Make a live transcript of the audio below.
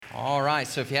right,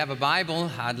 so if you have a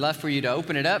Bible, I'd love for you to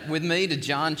open it up with me to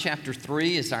John chapter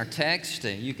 3 is our text.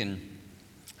 You can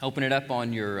open it up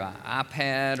on your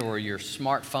iPad or your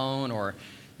smartphone, or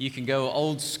you can go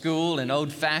old school and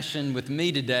old-fashioned with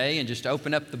me today and just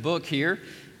open up the book here.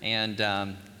 And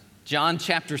John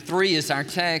chapter 3 is our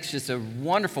text. It's a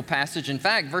wonderful passage. In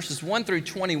fact, verses 1 through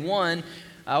 21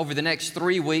 over the next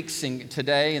 3 weeks and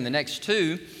today and the next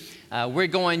 2, we're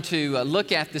going to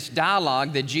look at this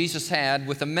dialogue that Jesus had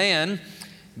with a man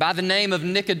by the name of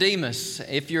Nicodemus.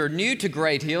 If you're new to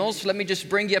Great Hills, let me just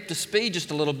bring you up to speed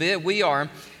just a little bit. We are,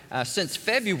 since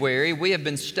February, we have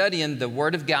been studying the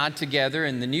Word of God together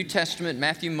in the New Testament,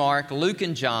 Matthew, Mark, Luke,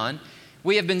 and John.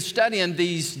 We have been studying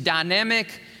these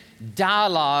dynamic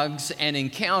dialogues and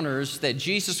encounters that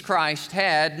Jesus Christ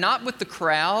had, not with the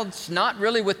crowds, not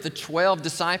really with the 12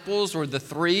 disciples or the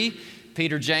 3,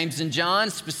 Peter, James, and John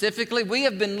specifically. We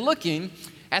have been looking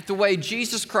at the way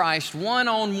Jesus Christ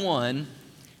one-on-one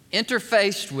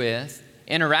interfaced with,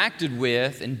 interacted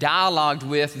with, and dialogued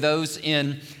with those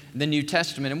in the New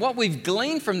Testament. And what we've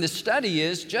gleaned from this study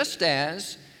is just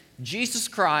as Jesus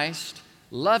Christ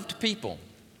loved people,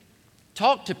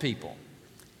 talked to people,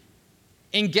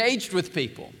 engaged with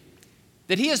people,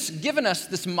 that He has given us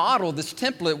this model, this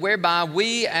template, whereby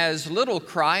we as little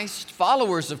Christ,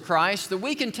 followers of Christ, that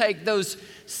we can take those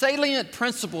salient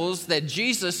principles that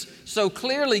Jesus so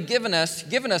clearly given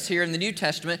us here in the New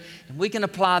Testament, and we can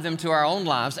apply them to our own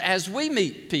lives as we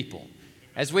meet people,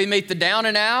 as we meet the down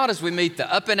and out, as we meet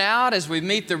the up and out, as we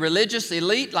meet the religious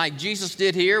elite like Jesus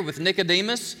did here with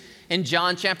Nicodemus in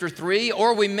John chapter 3,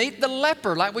 or we meet the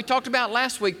leper like we talked about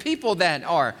last week, people that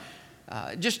are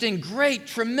just in great,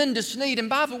 tremendous need. And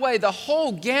by the way, the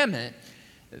whole gamut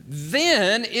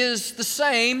then is the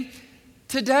same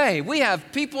today. We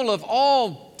have people of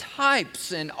all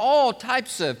types and all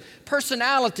types of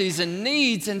personalities and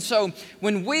needs. And so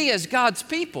when we as God's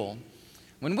people,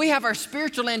 when we have our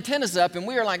spiritual antennas up and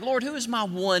we are like, Lord, who is my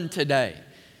one today?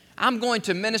 I'm going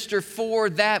to minister for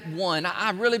that one. I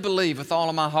really believe with all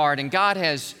of my heart, and God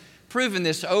has proven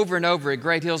this over and over at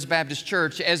Great Hills Baptist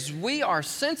Church. As we are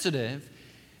sensitive,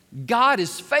 God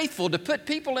is faithful to put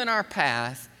people in our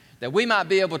path that we might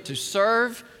be able to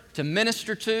serve, to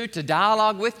minister to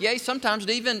dialogue with, yea, sometimes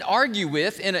to even argue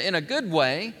with in a good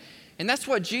way. And that's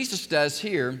what Jesus does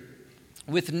here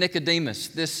with Nicodemus,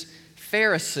 this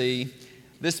Pharisee,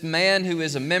 this man who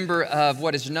is a member of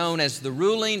what is known as the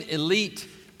ruling elite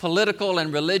political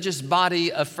and religious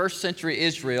body of first century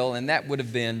Israel, and that would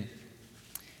have been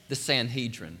the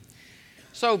Sanhedrin.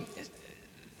 So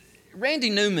Randy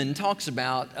Newman talks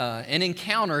about an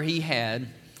encounter he had,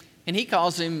 and he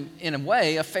calls him, in a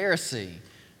way, a Pharisee,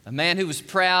 a man who was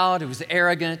proud, who was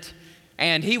arrogant,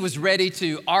 and he was ready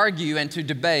to argue and to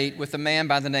debate with a man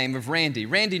by the name of Randy.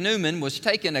 Randy Newman was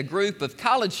taking a group of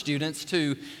college students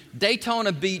to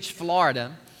Daytona Beach,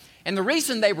 Florida. And the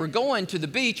reason they were going to the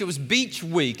beach, it was beach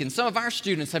week. And some of our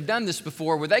students have done this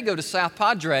before where they go to South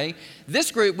Padre. This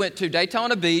group went to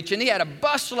Daytona Beach, and he had a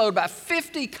busload, about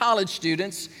 50 college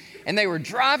students, and they were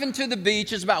driving to the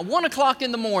beach. It's about 1 o'clock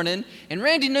in the morning, and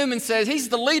Randy Newman says he's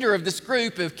the leader of this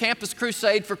group of Campus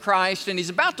Crusade for Christ, and he's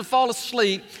about to fall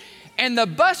asleep. And the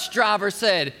bus driver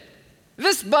said,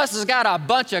 "This bus has got a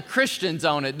bunch of Christians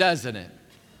on it, doesn't it?"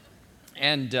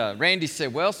 And Randy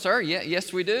said, "Well, sir,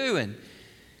 yes, we do." And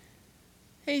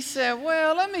he said,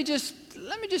 "Well, let me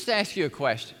just ask you a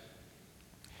question.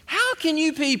 How can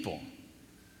you people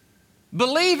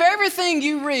believe everything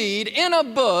you read in a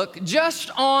book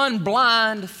just on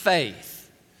blind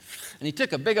faith?" And he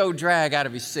took a big old drag out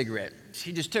of his cigarette.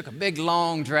 He just took a big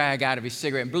long drag out of his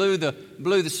cigarette and blew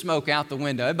the smoke out the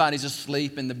window. Everybody's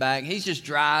asleep in the back. He's just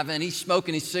driving. He's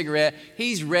smoking his cigarette.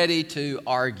 He's ready to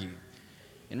argue.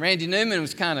 And Randy Newman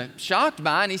was kind of shocked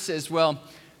by it. And he says, "Well,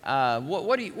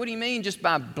 what do you mean just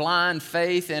by blind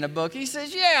faith in a book?" He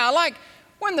says, "Yeah, like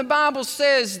when the Bible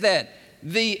says that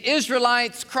the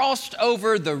Israelites crossed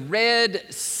over the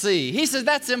Red Sea." He says,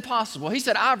 "That's impossible." He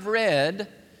said,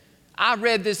 I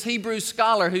read this Hebrew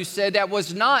scholar who said that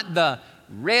was not the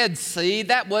Red Sea,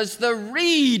 that was the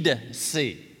Reed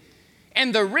Sea.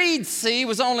 And the Reed Sea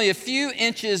was only a few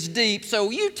inches deep.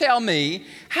 So you tell me,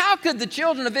 how could the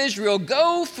children of Israel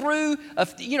go through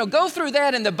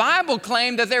that, and the Bible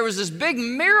claimed that there was this big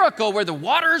miracle where the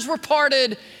waters were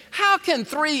parted? How can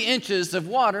 3 inches of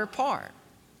water part?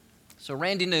 So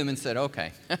Randy Newman said,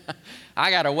 "Okay,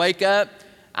 I got to wake up.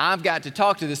 I've got to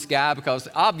talk to this guy because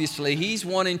obviously he's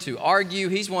wanting to argue.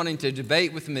 He's wanting to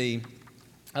debate with me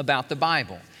about the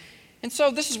Bible." And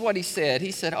so this is what he said.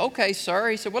 He said, "Okay,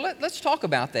 sir." He said, "Well, let's talk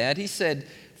about that." He said,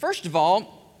 first of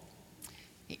all,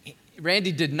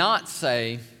 Randy did not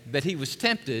say that he was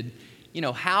tempted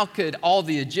how could all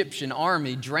the Egyptian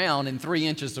army drown in 3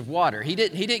 inches of water? He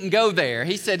didn't go there.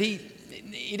 He said he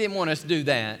didn't want us to do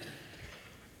that.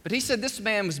 But he said this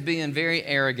man was being very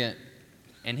arrogant,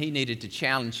 and he needed to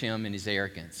challenge him in his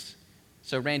arrogance.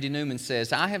 So Randy Newman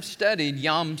says, I have studied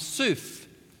Yam Suf.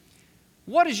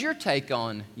 What is your take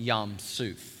on Yam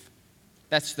Suf?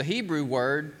 That's the Hebrew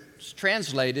word. It's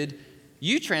translated,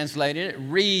 you translated it,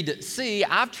 Reed Sea.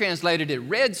 I've translated it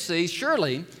Red Sea.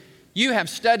 Surely you have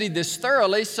studied this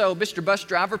thoroughly. So, Mr. Bus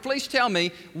Driver, please tell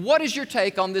me, what is your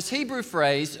take on this Hebrew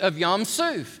phrase of Yam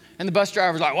Suf? And the bus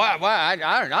driver's like, why?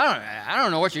 I don't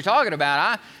know what you're talking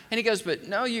about. And he goes, but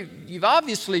no,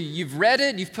 you've read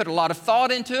it, you've put a lot of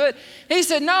thought into it. He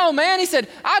said, no, man. He said,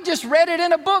 I just read it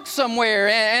in a book somewhere,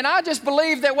 and I just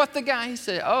believe that what the guy, he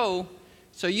said, oh,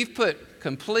 so you've put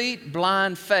complete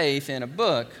blind faith in a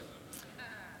book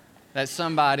that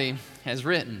somebody has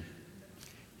written.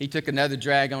 He took another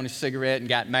drag on his cigarette and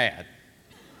got mad.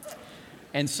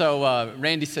 And so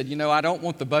Randy said, I don't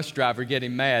want the bus driver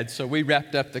getting mad, so we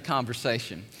wrapped up the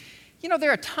conversation.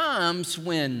 There are times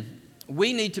when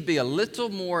we need to be a little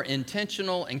more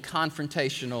intentional and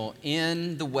confrontational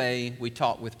in the way we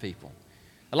talk with people.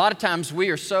 A lot of times we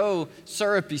are so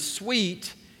syrupy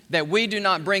sweet that we do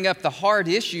not bring up the hard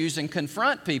issues and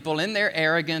confront people in their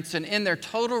arrogance and in their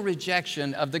total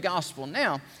rejection of the gospel.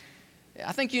 Now,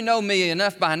 I think you know me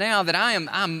enough by now that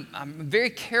I'm very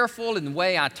careful in the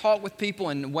way I talk with people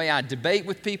and the way I debate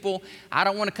with people. I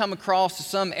don't want to come across as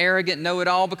some arrogant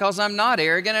know-it-all, because I'm not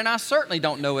arrogant and I certainly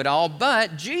don't know it all.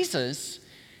 But Jesus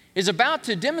is about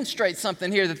to demonstrate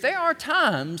something here, that there are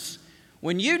times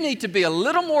when you need to be a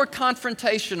little more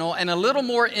confrontational and a little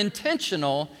more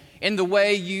intentional in the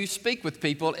way you speak with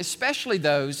people, especially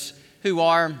those who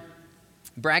are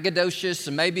braggadocious,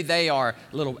 and maybe they are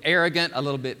a little arrogant, a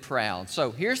little bit proud.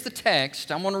 So here's the text.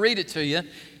 I'm going to read it to you.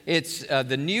 It's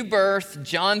the New Birth,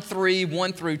 John 3,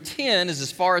 1 through 10 is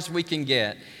as far as we can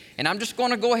get. And I'm just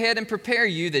going to go ahead and prepare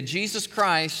you that Jesus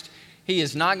Christ, He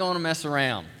is not going to mess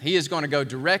around. He is going to go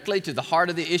directly to the heart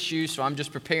of the issue, so I'm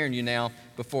just preparing you now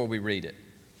before we read it.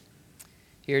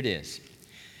 Here it is.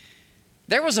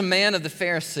 There was a man of the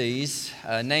Pharisees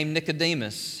named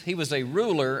Nicodemus. He was a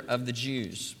ruler of the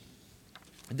Jews.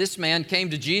 This man came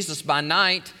to Jesus by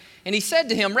night, and he said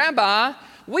to him, Rabbi,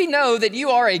 we know that you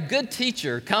are a good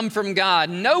teacher, come from God.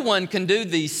 No one can do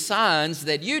these signs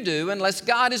that you do unless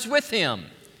God is with him.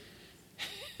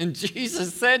 And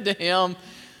Jesus said to him,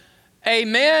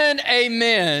 Amen,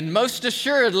 amen. Most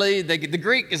assuredly, the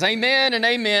Greek is amen and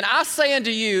amen. I say unto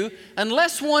you,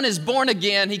 unless one is born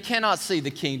again, he cannot see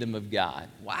the kingdom of God.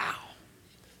 Wow.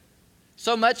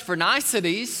 So much for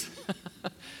niceties.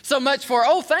 So much for,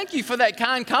 thank you for that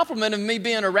kind compliment of me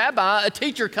being a rabbi, a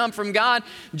teacher come from God.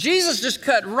 Jesus just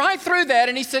cut right through that,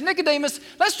 and he said, Nicodemus,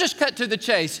 let's just cut to the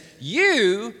chase.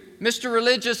 You, Mr.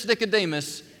 Religious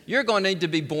Nicodemus, you're going to need to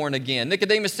be born again.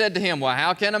 Nicodemus said to him, well,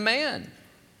 how can a man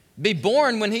be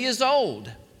born when he is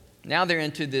old? Now they're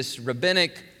into this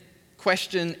rabbinic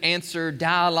question-answer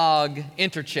dialogue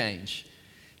interchange.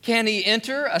 Can he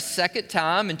enter a second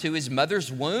time into his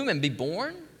mother's womb and be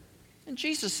born? And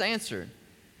Jesus answered,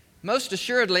 most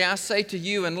assuredly, I say to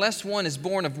you, unless one is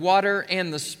born of water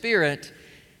and the Spirit,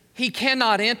 he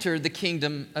cannot enter the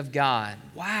kingdom of God.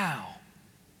 Wow.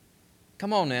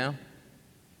 Come on now.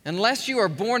 Unless you are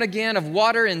born again of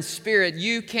water and Spirit,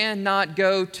 you cannot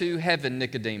go to heaven,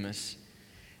 Nicodemus.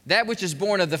 That which is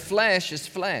born of the flesh is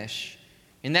flesh,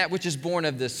 and that which is born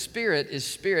of the Spirit is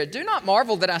spirit. Do not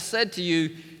marvel that I said to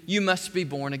you, you must be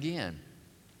born again.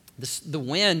 The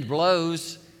wind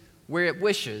blows where it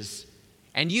wishes,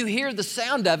 and you hear the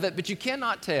sound of it, but you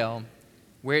cannot tell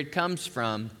where it comes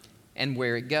from and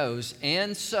where it goes.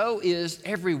 And so is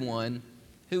everyone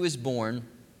who is born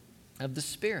of the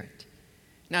Spirit.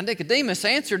 Now Nicodemus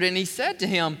answered, and he said to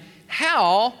him,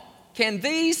 how can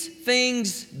these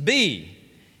things be?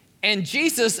 And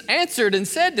Jesus answered and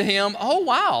said to him, oh,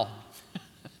 wow.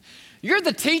 You're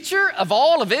the teacher of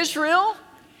all of Israel,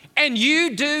 and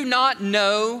you do not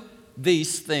know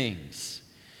these things.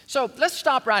 So let's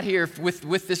stop right here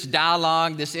with this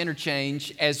dialogue, this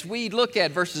interchange, as we look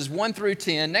at verses 1 through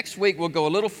 10. Next week, we'll go a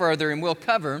little further and we'll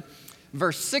cover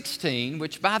verse 16,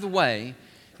 which, by the way,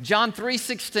 John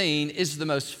 3:16 is the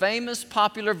most famous,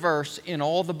 popular verse in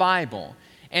all the Bible.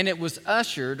 And it was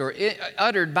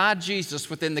uttered by Jesus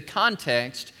within the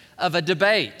context of a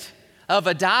debate, of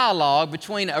a dialogue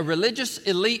between a religious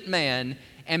elite man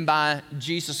and by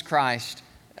Jesus Christ,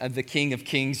 the King of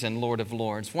Kings and Lord of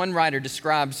Lords. One writer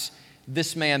describes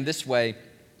this man this way.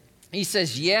 He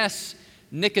says, yes,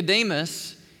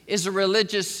 Nicodemus is a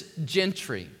religious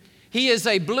gentry. He is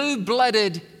a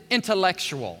blue-blooded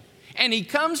intellectual. And he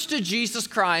comes to Jesus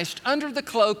Christ under the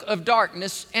cloak of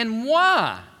darkness. And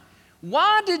why?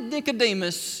 Why did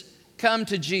Nicodemus come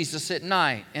to Jesus at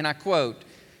night? And I quote,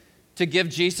 to give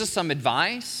Jesus some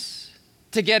advice?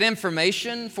 To get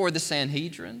information for the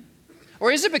Sanhedrin?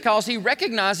 Or is it because he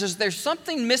recognizes there's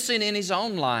something missing in his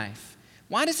own life?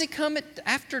 Why does he come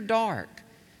after dark?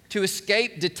 To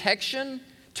escape detection?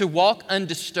 To walk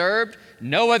undisturbed?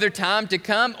 No other time to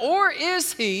come? Or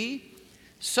is he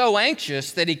so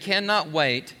anxious that he cannot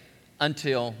wait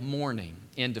until morning?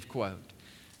 End of quote.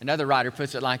 Another writer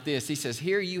puts it like this. He says,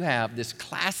 here you have this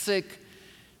classic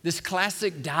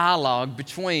dialogue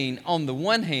between, on the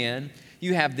one hand,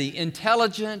 you have the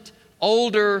intelligent,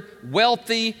 older,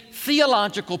 wealthy,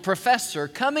 theological professor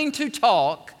coming to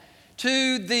talk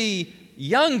to the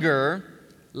younger,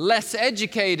 less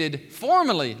educated,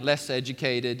 formerly less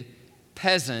educated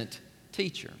peasant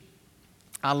teacher.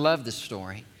 I love this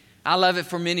story. I love it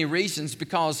for many reasons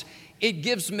because it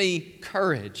gives me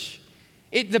courage.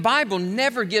 The Bible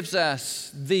never gives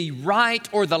us the right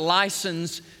or the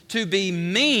license to be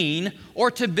mean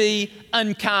or to be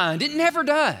unkind. It never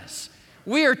does.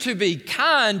 We are to be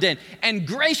kind and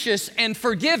gracious and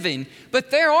forgiving. But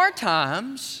there are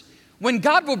times when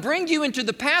God will bring you into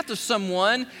the path of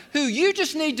someone who you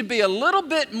just need to be a little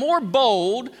bit more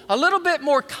bold, a little bit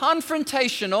more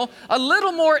confrontational, a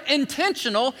little more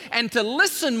intentional, and to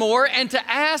listen more and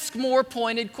to ask more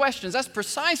pointed questions. That's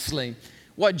precisely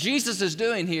what Jesus is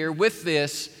doing here with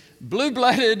this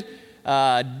blue-blooded,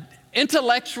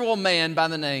 intellectual man by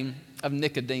the name of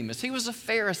Nicodemus. He was a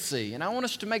Pharisee, and I want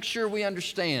us to make sure we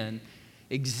understand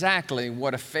exactly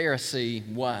what a Pharisee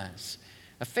was.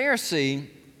 A Pharisee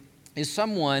is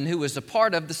someone who was a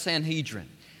part of the Sanhedrin.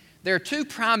 There are two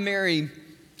primary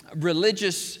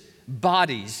religious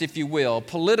bodies, if you will,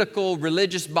 political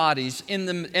religious bodies in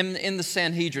the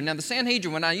Sanhedrin. Now, the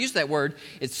Sanhedrin, when I use that word,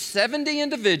 it's 70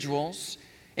 individuals,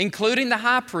 including the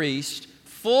high priest,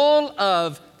 full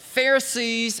of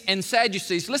Pharisees and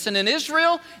Sadducees. Listen, in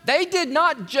Israel, they did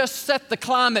not just set the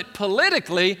climate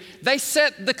politically, they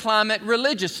set the climate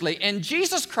religiously. And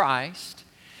Jesus Christ,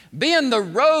 being the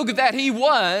rogue that he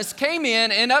was, came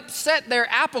in and upset their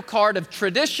apple cart of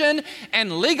tradition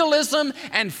and legalism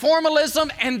and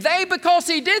formalism. And because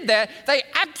he did that, they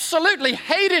absolutely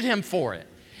hated him for it.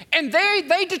 And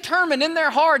they determined in their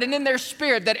heart and in their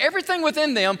spirit that everything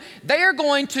within them, they are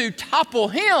going to topple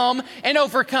him and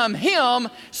overcome him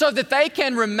so that they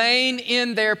can remain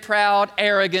in their proud,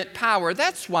 arrogant power.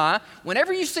 That's why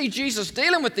whenever you see Jesus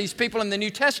dealing with these people in the New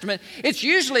Testament, it's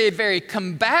usually a very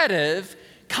combative,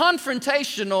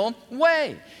 confrontational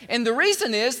way. And the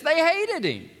reason is they hated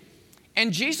him.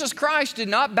 And Jesus Christ did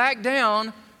not back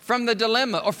down from the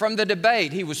dilemma or from the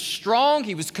debate. He was strong,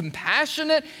 he was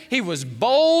compassionate, he was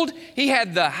bold, he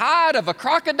had the hide of a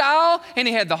crocodile, and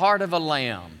he had the heart of a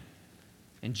lamb.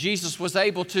 And Jesus was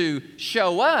able to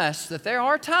show us that there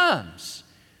are times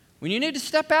when you need to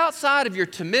step outside of your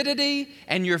timidity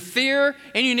and your fear,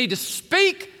 and you need to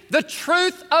speak the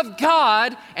truth of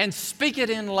God and speak it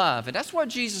in love. And that's what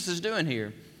Jesus is doing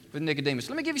here with Nicodemus.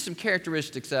 Let me give you some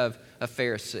characteristics of a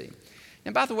Pharisee.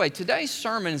 And by the way, today's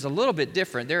sermon is a little bit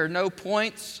different. There are no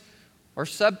points or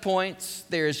subpoints.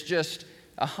 There's just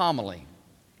a homily.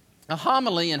 A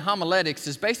homily in homiletics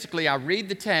is basically I read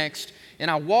the text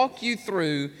and I walk you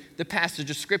through the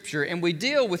passage of Scripture, and we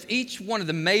deal with each one of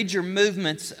the major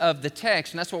movements of the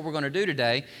text, and that's what we're going to do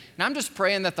today. And I'm just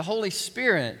praying that the Holy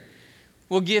Spirit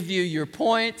will give you your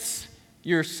points,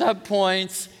 your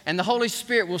subpoints, and the Holy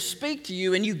Spirit will speak to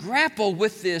you and you grapple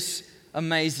with this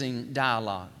amazing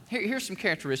dialogue. Here's some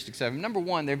characteristics of them. Number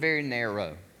one, they're very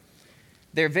narrow.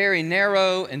 They're very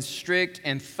narrow and strict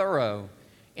and thorough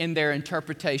in their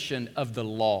interpretation of the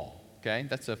law. Okay,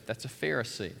 that's a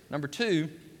Pharisee. Number two,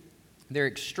 they're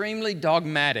extremely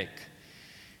dogmatic.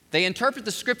 They interpret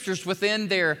the Scriptures within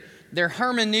their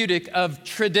hermeneutic of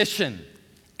tradition.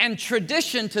 And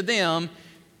tradition to them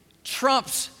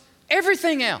trumps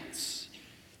everything else.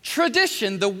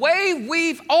 Tradition, the way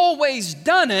we've always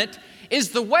done it,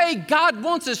 is the way God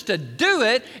wants us to do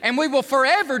it, and we will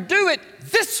forever do it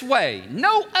this way,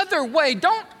 no other way.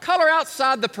 Don't color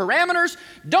outside the parameters.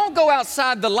 Don't go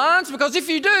outside the lines, because if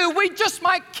you do, we just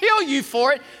might kill you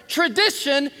for it.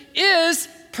 Tradition is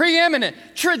preeminent.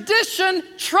 Tradition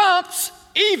trumps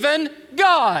even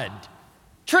God.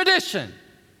 Tradition.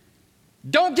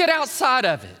 Don't get outside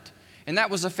of it. And that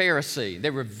was a Pharisee. They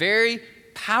were very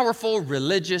powerful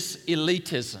religious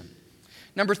elitism.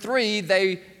 Number three,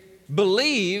 they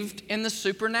believed in the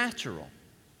supernatural.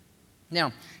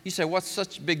 Now, you say, what's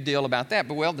such a big deal about that?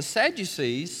 But well, the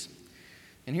Sadducees,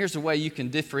 and here's a way you can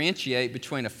differentiate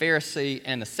between a Pharisee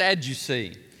and a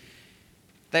Sadducee.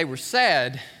 They were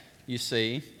sad, you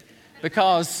see,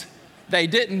 because they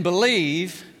didn't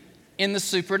believe in the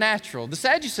supernatural. The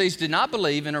Sadducees did not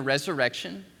believe in a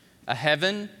resurrection, a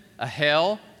heaven, a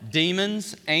hell,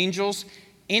 demons, angels,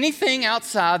 anything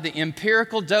outside the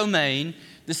empirical domain.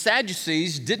 The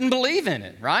Sadducees didn't believe in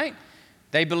it, right?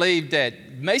 They believed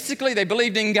that, basically they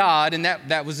believed in God and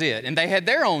that was it. And they had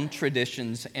their own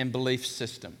traditions and belief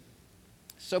system.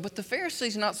 But the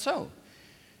Pharisees, not so.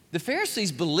 The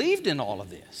Pharisees believed in all of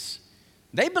this.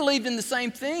 They believed in the same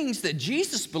things that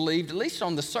Jesus believed, at least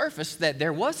on the surface, that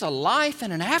there was a life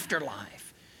and an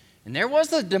afterlife. And there was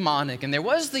the demonic, and there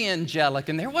was the angelic,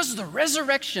 and there was the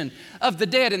resurrection of the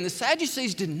dead. And the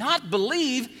Sadducees did not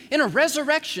believe in a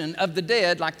resurrection of the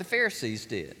dead like the Pharisees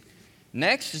did.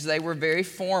 Next is they were very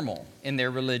formal in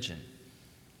their religion.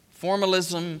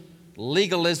 Formalism,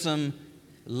 legalism,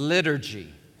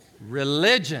 liturgy.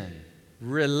 Religion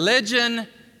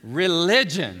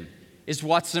is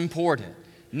what's important.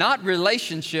 Not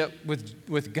relationship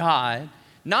with God,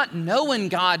 not knowing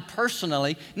God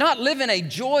personally, not living a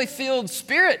joy-filled,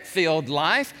 spirit-filled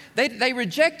life. They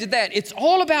rejected that. It's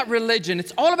all about religion.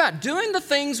 It's all about doing the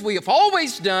things we have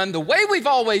always done, the way we've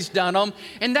always done them,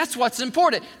 and that's what's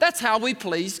important. That's how we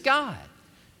please God.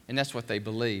 And that's what they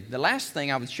believed. The last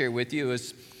thing I would share with you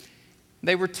is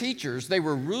they were teachers. They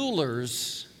were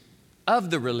rulers of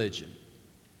the religion.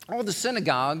 All the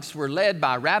synagogues were led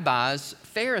by rabbis,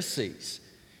 Pharisees.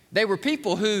 They were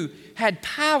people who had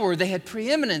power. They had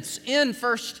preeminence in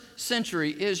first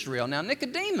century Israel. Now,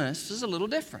 Nicodemus is a little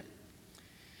different.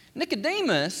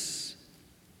 Nicodemus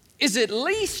is at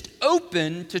least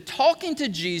open to talking to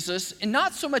Jesus, and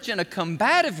not so much in a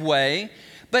combative way,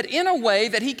 but in a way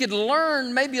that he could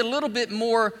learn maybe a little bit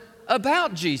more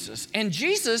about Jesus. And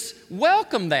Jesus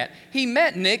welcomed that. He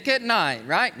met Nick at night,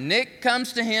 right? Nick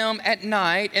comes to him at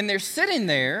night, and they're sitting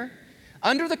there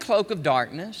under the cloak of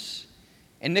darkness.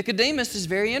 And Nicodemus is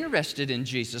very interested in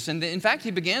Jesus. And in fact, he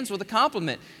begins with a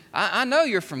compliment. I know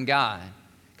you're from God,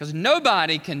 because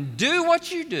nobody can do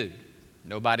what you do.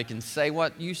 Nobody can say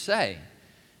what you say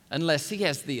unless he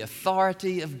has the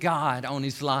authority of God on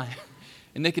his life.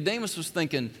 And Nicodemus was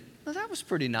thinking, well, that was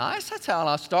pretty nice. That's how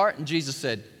I'll start. And Jesus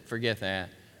said, forget that.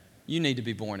 You need to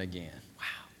be born again.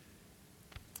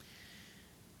 Wow.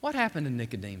 What happened to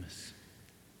Nicodemus?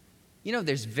 You know,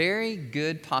 there's very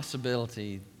good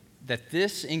possibility that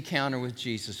this encounter with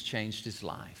Jesus changed his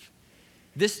life.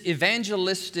 This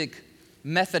evangelistic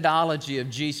methodology of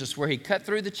Jesus where he cut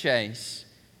through the chase,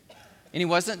 and it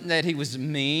wasn't that he was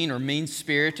mean or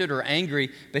mean-spirited or angry,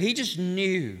 but he just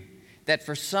knew that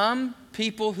for some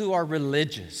people who are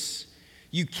religious,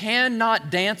 you cannot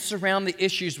dance around the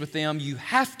issues with them. You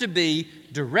have to be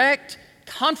direct,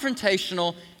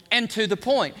 confrontational, and to the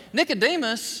point.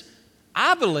 Nicodemus,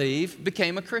 I believe,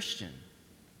 became a Christian.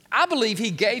 I believe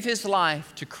he gave his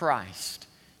life to Christ.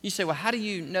 You say, well, how do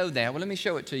you know that? Well, let me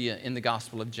show it to you in the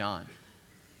Gospel of John.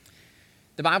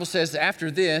 The Bible says after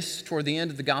this, toward the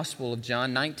end of the Gospel of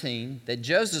John 19, that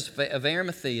Joseph of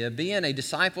Arimathea, being a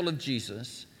disciple of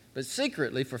Jesus, but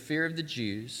secretly for fear of the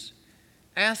Jews,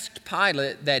 asked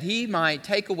Pilate that he might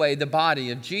take away the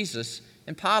body of Jesus,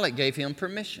 and Pilate gave him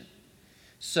permission.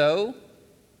 So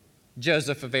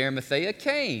Joseph of Arimathea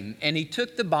came, and he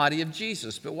took the body of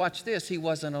Jesus. But watch this, he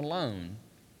wasn't alone.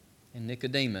 And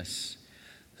Nicodemus,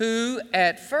 who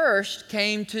at first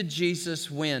came to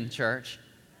Jesus when, church?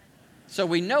 So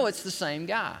we know it's the same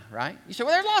guy, right? You say,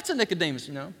 well, there's lots of Nicodemus,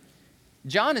 you know.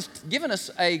 John has given us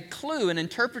a clue, an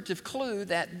interpretive clue,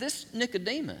 that this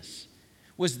Nicodemus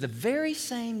was the very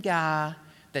same guy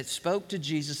that spoke to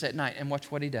Jesus at night. And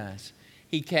watch what he does.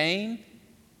 He came.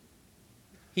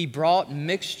 He brought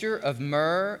mixture of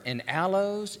myrrh and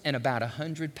aloes and about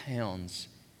 100 pounds.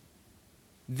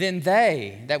 Then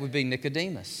they, that would be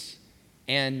Nicodemus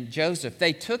and Joseph,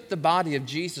 they took the body of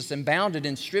Jesus and bound it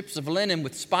in strips of linen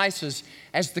with spices,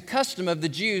 as the custom of the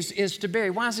Jews is to bury.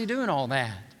 Why is he doing all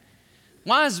that?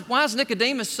 Why is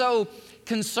Nicodemus so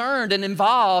concerned and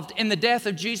involved in the death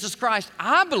of Jesus Christ?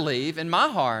 I believe in my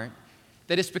heart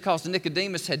that it's because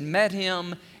Nicodemus had met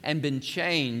him and been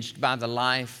changed by the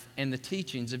life and the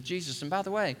teachings of Jesus. And by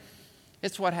the way,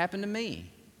 it's what happened to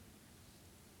me.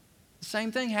 The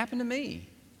same thing happened to me.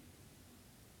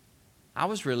 I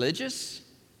was religious.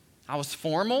 I was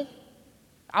formal.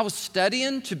 I was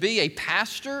studying to be a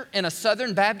pastor in a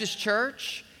Southern Baptist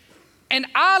church. And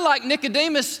I, like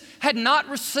Nicodemus, had not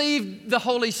received the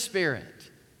Holy Spirit.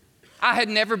 I had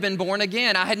never been born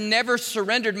again. I had never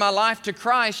surrendered my life to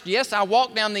Christ. Yes, I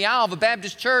walked down the aisle of a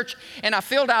Baptist church and I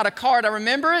filled out a card. I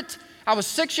remember it. I was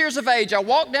 6 years of age.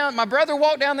 My brother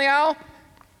walked down the aisle.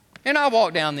 And I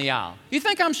walked down the aisle. You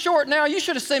think I'm short now? You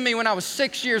should have seen me when I was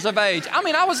 6 years of age. I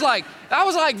mean, I was like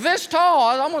this tall.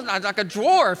 I was almost like a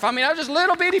dwarf. I mean, I was just a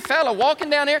little bitty fella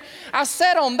walking down there. I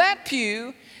sat on that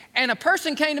pew, and a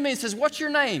person came to me and says, "What's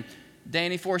your name?"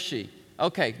 "Danny Forshee."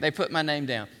 Okay, they put my name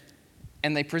down,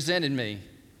 and they presented me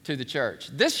to the church.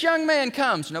 This young man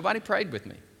comes. Nobody prayed with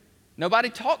me. Nobody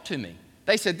talked to me.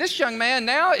 They said, "This young man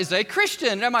now is a Christian."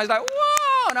 And everybody's like,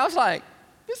 "Whoa!" And I was like,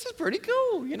 "This is pretty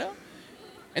cool, you know?"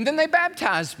 And then they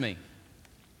baptized me.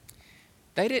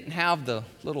 They didn't have the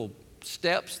little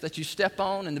steps that you step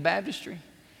on in the baptistry.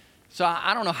 So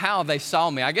I don't know how they saw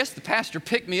me. I guess the pastor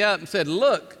picked me up and said,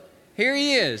 "Look, here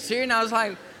he is." Here, and I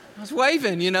was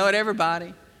waving, you know, at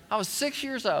everybody. I was 6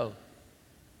 years old.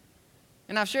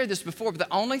 And I've shared this before, but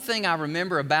the only thing I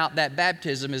remember about that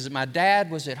baptism is that my dad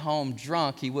was at home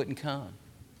drunk. He wouldn't come.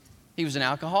 He was an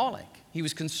alcoholic. He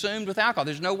was consumed with alcohol.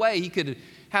 There's no way he could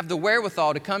have the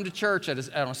wherewithal to come to church on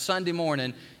a Sunday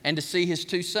morning and to see his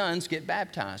two sons get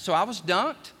baptized. So I was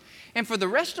dunked. And for the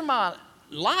rest of my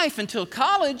life until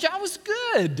college, I was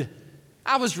good.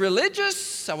 I was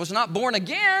religious. I was not born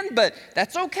again, but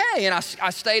that's okay. And I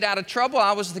stayed out of trouble.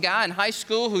 I was the guy in high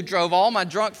school who drove all my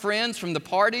drunk friends from the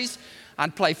parties.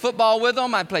 I'd play football with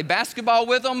them. I'd play basketball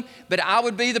with them. But I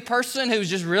would be the person who was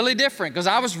just really different because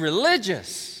I was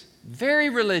religious, very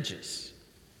religious.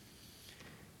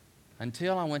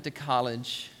 Until I went to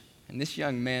college, and this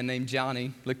young man named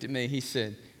Johnny looked at me. He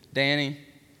said, "Danny,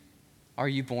 are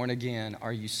you born again?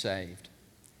 Are you saved?"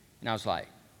 And I was like,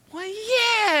 "Well,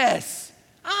 yes,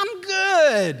 I'm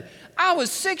good." I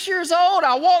was 6 years old.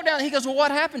 I walked down. He goes, "Well, what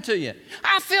happened to you?"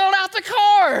 "I filled out the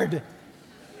card."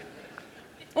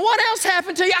 "What else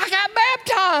happened to you?" "I got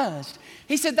baptized."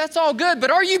 He said, "That's all good, but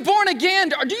are you born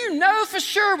again? Or do you know for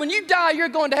sure when you die you're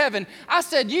going to heaven?" I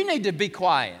said, "You need to be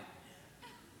quiet.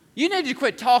 You need to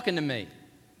quit talking to me."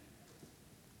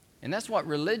 And that's what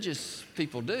religious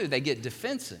people do. They get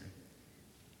defensive.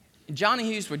 Johnny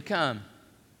Hughes would come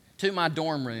to my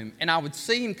dorm room, and I would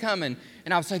see him coming,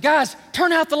 and I would say, "Guys,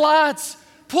 turn out the lights,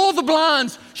 pull the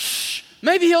blinds, shh,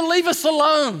 maybe he'll leave us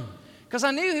alone." Because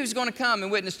I knew he was going to come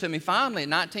and witness to me. Finally, at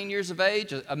 19 years of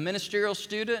age, a ministerial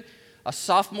student, a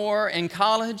sophomore in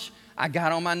college, I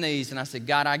got on my knees, and I said,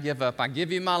 "God, I give up. I give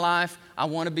you my life. I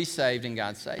want to be saved," and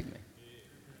God saved me.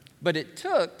 But it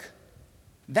took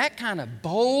that kind of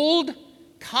bold,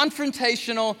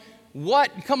 confrontational,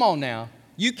 come on now.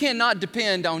 You cannot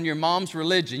depend on your mom's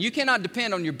religion. You cannot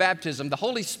depend on your baptism. The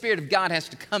Holy Spirit of God has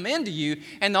to come into you.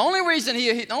 And the only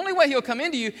way He'll come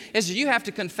into you is that you have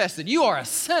to confess that you are a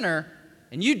sinner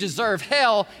and you deserve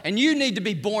hell and you need to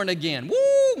be born again.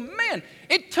 Woo, man,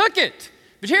 it took it.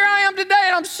 But here I am today,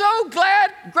 and I'm so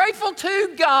grateful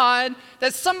to God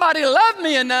that somebody loved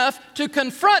me enough to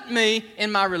confront me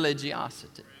in my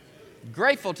religiosity.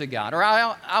 Grateful to God, or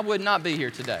I would not be here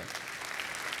today.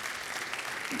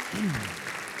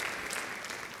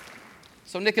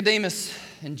 So Nicodemus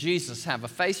and Jesus have a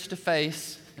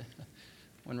face-to-face.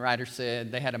 One writer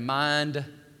said they had a mind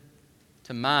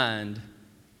to mind,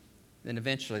 then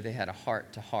eventually they had a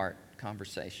heart-to-heart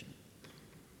conversation.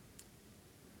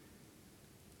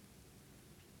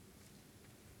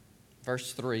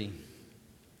 Verse 3,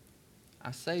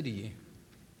 "I say to you,"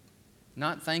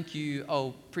 not thank you, "Oh,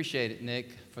 appreciate it, Nick,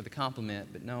 for the compliment,"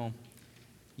 but no,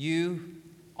 you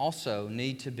also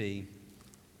need to be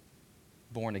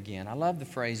born again. I love the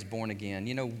phrase born again.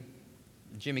 You know,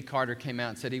 Jimmy Carter came out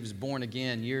and said he was born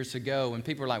again years ago, and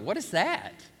people were like, "What is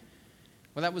that?"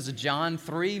 Well, that was a John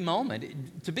 3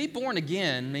 moment. To be born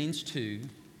again means to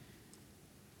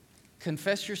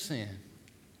confess your sin,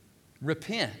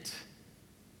 repent,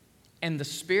 and the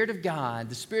Spirit of God,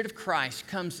 the Spirit of Christ,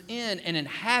 comes in and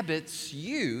inhabits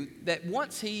you that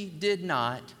once He did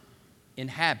not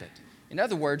inhabit. In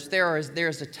other words, there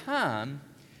is a time,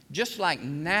 just like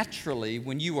naturally,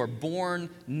 when you are born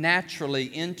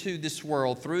naturally into this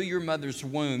world through your mother's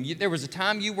womb, there was a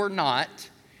time you were not,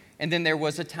 and then there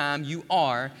was a time you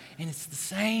are, and it's the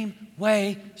same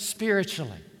way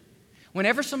spiritually.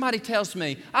 Whenever somebody tells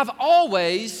me, "I've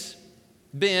always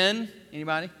been,"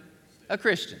 anybody? "A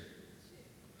Christian.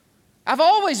 I've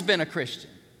always been a Christian."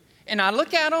 And I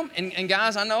look at them, and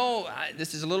guys, I know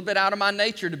this is a little bit out of my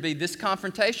nature to be this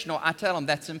confrontational. I tell them,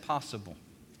 "That's impossible."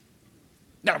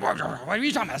 "No, what are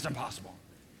you talking about? That's impossible."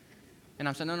 And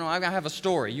I'm saying, no, I have a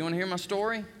story. You want to hear my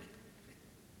story?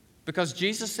 Because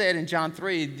Jesus said in John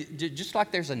 3, just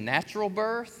like there's a natural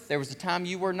birth, there was a time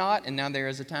you were not, and now there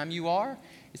is a time you are.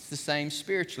 It's the same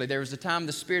spiritually. There was a time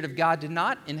the Spirit of God did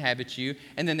not inhabit you,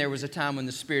 and then there was a time when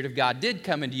the Spirit of God did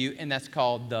come into you, and that's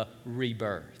called the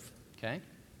rebirth. Okay?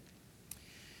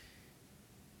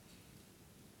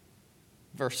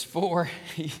 Verse 4,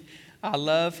 I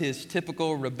love his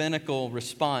typical rabbinical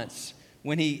response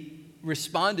when he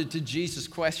responded to Jesus'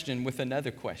 question with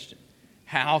another question.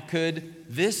 How could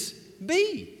this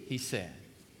be? He said.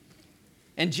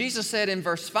 And Jesus said in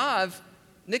verse 5,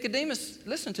 Nicodemus,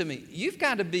 listen to me. You've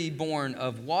got to be born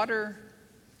of water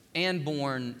and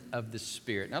born of the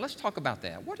Spirit. Now let's talk about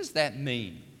that. What does that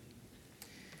mean?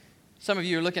 Some of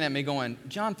you are looking at me going,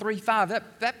 John 3:5,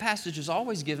 that passage has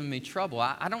always given me trouble.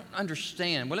 I don't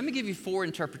understand. Well, let me give you 4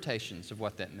 interpretations of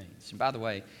what that means. And by the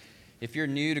way, if you're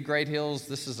new to Great Hills,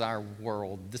 this is our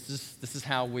world. This is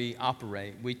how we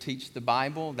operate. We teach the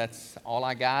Bible. That's all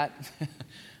I got.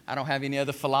 I don't have any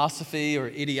other philosophy or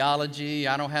ideology.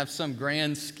 I don't have some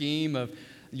grand scheme of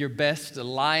your best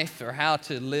life or how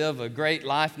to live a great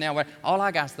life now. All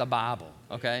I got is the Bible,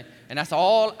 okay? And that's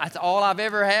all I've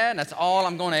ever had, and that's all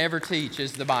I'm going to ever teach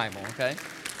is the Bible, okay?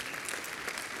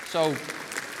 So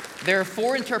there are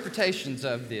 4 interpretations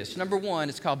of this. Number 1,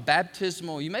 it's called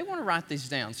baptismal. You may want to write these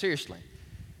down, seriously,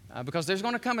 because there's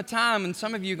going to come a time when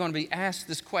some of you are going to be asked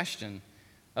this question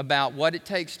about what it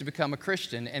takes to become a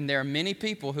Christian. And there are many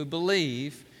people who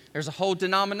believe, there's a whole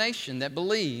denomination that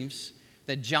believes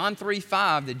that John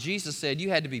 3:5, that Jesus said you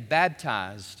had to be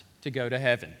baptized to go to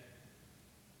heaven.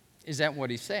 Is that what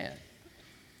he said?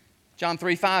 John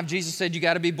 3:5, Jesus said you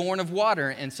got to be born of water.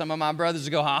 And some of my brothers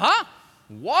will go,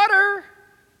 water?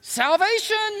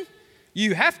 Salvation?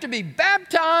 You have to be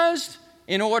baptized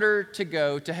in order to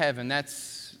go to heaven.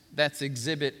 That's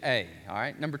exhibit A, all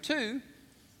right? Number 2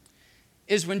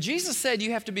 is when Jesus said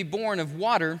you have to be born of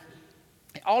water,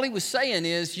 all he was saying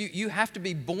is you have to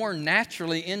be born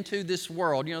naturally into this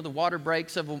world. You know, the water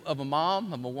breaks of a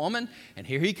mom, of a woman, and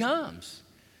here he comes.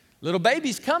 Little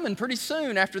baby's coming pretty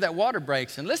soon after that water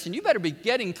breaks. And listen, you better be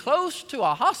getting close to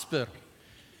a hospital.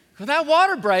 When that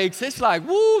water breaks, it's like,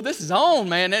 woo, this is on,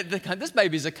 man. This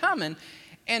baby's a-coming.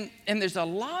 And there's a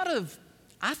lot of,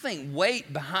 I think,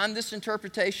 weight behind this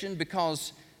interpretation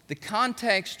because the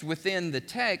context within the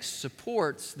text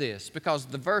supports this. Because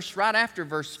the verse right after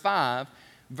verse 5,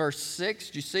 verse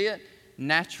 6, do you see it?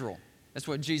 Natural. That's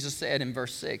what Jesus said in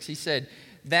verse 6. He said,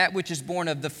 that which is born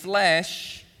of the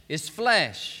flesh is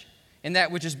flesh, and that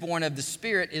which is born of the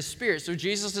Spirit is spirit. So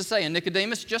Jesus is saying,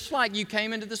 Nicodemus, just like you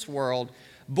came into this world,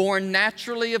 born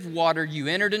naturally of water, you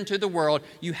entered into the world,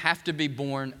 you have to be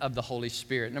born of the Holy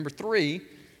Spirit. Number 3,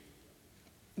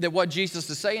 that what Jesus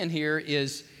is saying here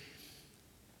is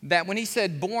that when he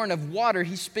said born of water,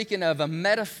 he's speaking of a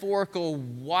metaphorical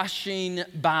washing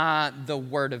by the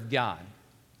Word of God.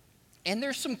 And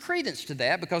there's some credence to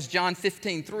that because John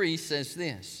 15:3 says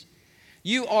this,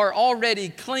 you are already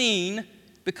clean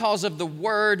because of the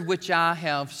word which I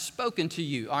have spoken to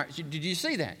you. All right, did you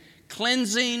see that?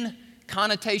 Cleansing,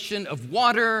 connotation of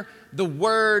water, the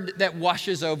word that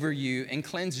washes over you and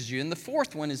cleanses you. And the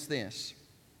 4th one is this.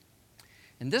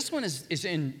 And this one is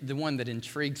the one that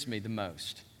intrigues me the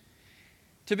most.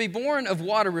 To be born of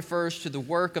water refers to the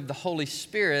work of the Holy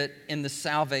Spirit in the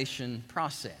salvation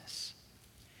process.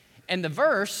 And the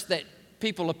verse that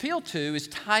people appeal to is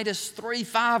Titus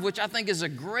 3:5, which I think is a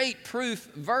great proof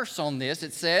verse on this.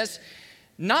 It says,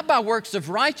 not by works of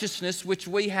righteousness which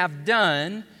we have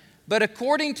done, but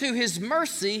according to his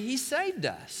mercy he saved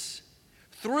us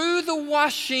through the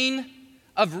washing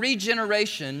of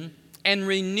regeneration and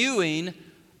renewing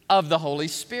of the Holy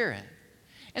Spirit.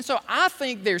 And so I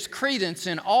think there's credence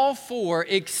in all 4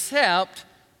 except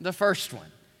the first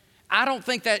one. I don't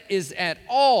think that is at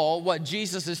all what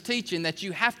Jesus is teaching, that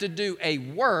you have to do a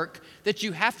work, that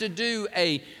you have to do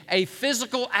a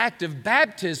physical act of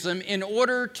baptism in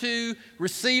order to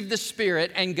receive the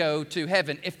Spirit and go to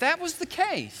heaven. If that was the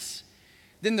case,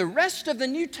 then the rest of the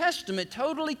New Testament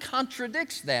totally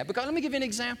contradicts that. Because let me give you an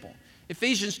example.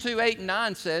 Ephesians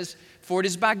 2:8-9 says, for it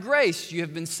is by grace you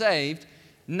have been saved,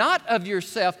 not of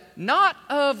yourself, not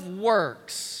of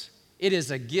works. It is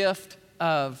a gift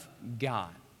of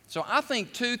God. So I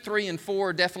think 2, 3, and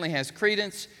 4 definitely has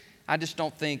credence. I just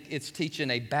don't think it's teaching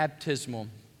a baptismal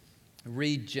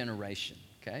regeneration,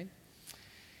 okay?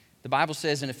 The Bible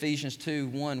says in Ephesians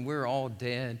 2:1, we're all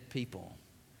dead people.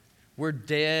 We're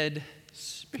dead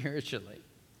spiritually.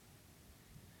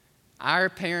 Our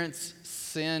parents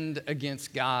sinned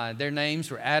against God. Their names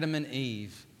were Adam and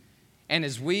Eve. And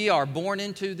as we are born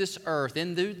into this earth,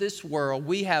 into this world,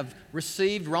 we have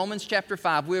received, Romans chapter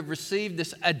 5, we have received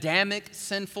this Adamic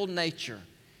sinful nature.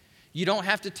 You don't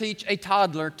have to teach a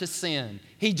toddler to sin.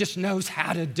 He just knows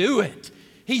how to do it.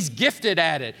 He's gifted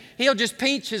at it. He'll just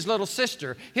pinch his little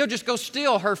sister. He'll just go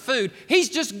steal her food. He's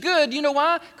just good. You know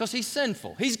why? Because he's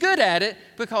sinful. He's good at it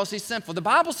because he's sinful. The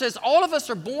Bible says all of us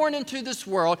are born into this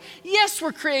world. Yes,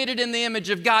 we're created in the image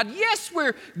of God. Yes,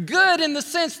 we're good in the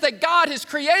sense that God has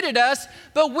created us,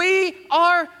 but we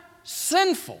are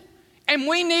sinful. And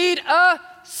we need a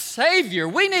Savior.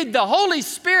 We need the Holy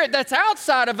Spirit that's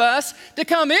outside of us to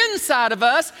come inside of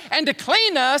us and to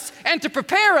clean us and to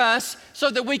prepare us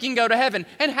so that we can go to heaven.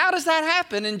 And how does that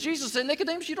happen? And Jesus said,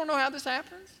 Nicodemus, you don't know how this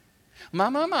happens?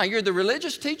 My, you're the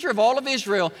religious teacher of all of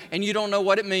Israel and you don't know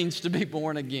what it means to be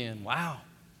born again. Wow.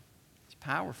 It's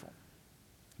powerful.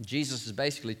 Jesus is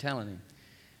basically telling him,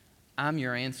 I'm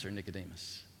your answer,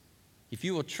 Nicodemus. If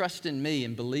you will trust in me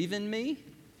and believe in me,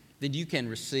 then you can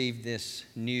receive this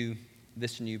new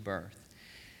birth.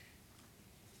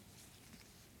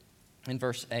 In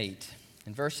verse 8,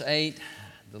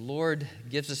 the Lord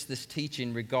gives us this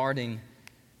teaching regarding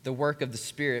the work of the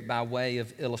Spirit by way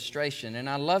of illustration. And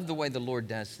I love the way the Lord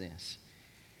does this.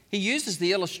 He uses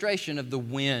the illustration of the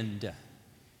wind.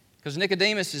 Because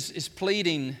Nicodemus is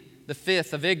pleading the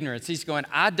fifth of ignorance. He's going,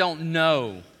 I don't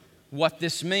know what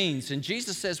this means. And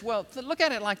Jesus says, well, look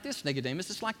at it like this, Nicodemus.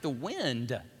 It's like the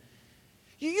wind.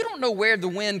 You don't know where the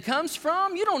wind comes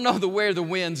from. You don't know where the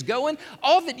wind's going.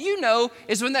 All that you know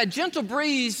is when that gentle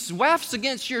breeze wafts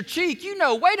against your cheek, you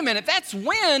know, wait a minute, that's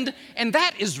wind and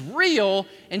that is real.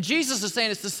 And Jesus is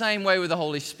saying it's the same way with the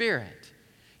Holy Spirit.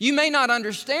 You may not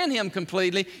understand him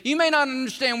completely. You may not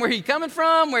understand where he's coming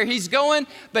from, where he's going,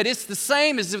 but it's the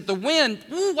same as if the wind,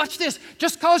 watch this,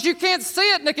 just because you can't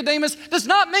see it, Nicodemus, does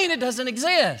not mean it doesn't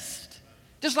exist.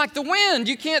 Just like the wind,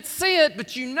 you can't see it,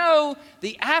 but you know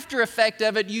the after effect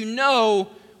of it. You know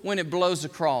when it blows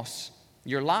across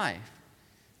your life.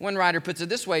 One writer puts it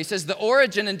this way. He says, the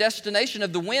origin and destination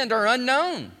of the wind are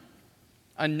unknown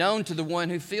to the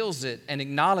one who feels it and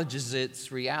acknowledges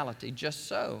its reality. Just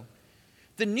so.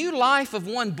 The new life of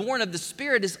one born of the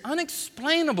Spirit is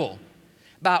unexplainable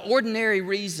by ordinary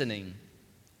reasoning,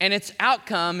 and its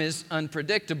outcome is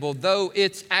unpredictable, though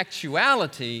its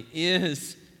actuality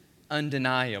is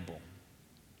undeniable.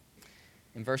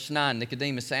 In verse 9,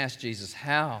 Nicodemus asked Jesus,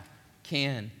 how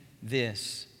can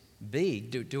this be?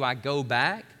 Do I go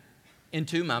back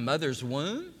into my mother's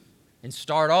womb and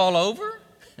start all over?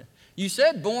 You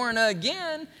said born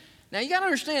again. Now you got to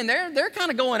understand, they're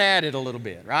kind of going at it a little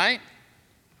bit, right?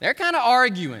 They're kind of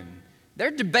arguing. They're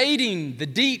debating the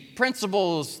deep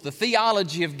principles, the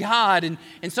theology of God.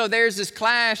 And so there's this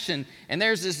clash and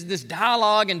there's this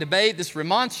dialogue and debate, this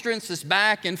remonstrance, this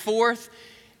back and forth.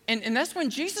 And that's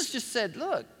when Jesus just said,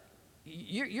 look,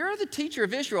 you're the teacher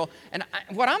of Israel. And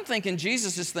what I'm thinking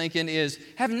Jesus is thinking is,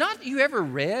 have not you ever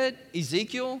read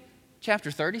Ezekiel chapter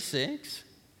 36?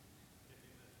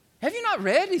 Have you not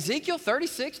read Ezekiel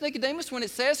 36, Nicodemus, when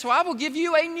it says, so I will give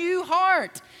you a new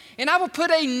heart and I will put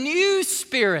a new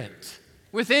spirit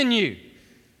within you.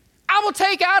 I will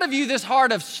take out of you this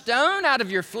heart of stone out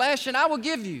of your flesh, and I will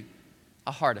give you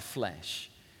a heart of flesh.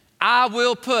 I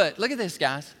will put, look at this,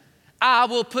 guys. I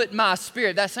will put my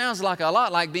spirit. That sounds like a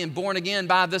lot like being born again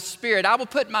by the Spirit. I will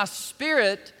put my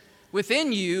spirit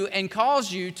within you and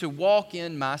cause you to walk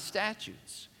in my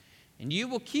statutes. And you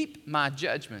will keep my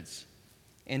judgments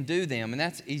and do them. And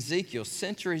that's Ezekiel,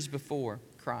 centuries before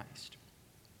Christ.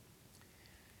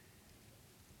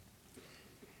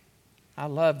 I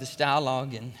love this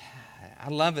dialogue, and I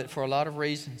love it for a lot of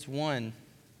reasons. One,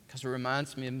 because it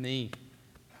reminds me of me.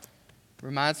 It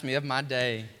reminds me of my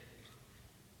day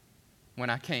when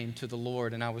I came to the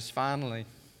Lord, and I was finally,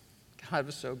 God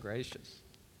was so gracious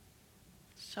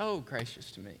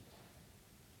to me.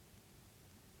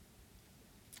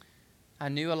 I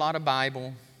knew a lot of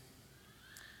Bible.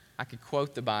 I could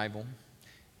quote the Bible.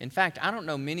 In fact, I don't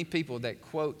know many people that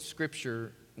quote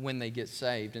Scripture when they get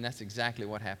saved, and that's exactly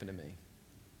what happened to me.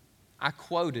 I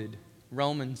quoted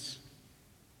Romans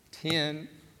 10:9,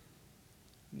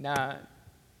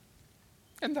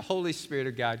 and the Holy Spirit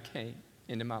of God came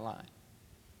into my life.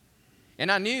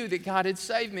 And I knew that God had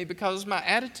saved me because my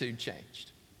attitude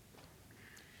changed.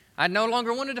 I no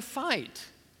longer wanted to fight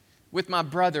with my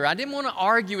brother. I didn't want to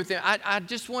argue with him. I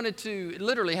just wanted to,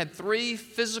 literally had 3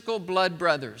 physical blood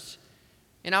brothers.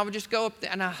 And I would just go up there,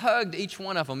 and I hugged each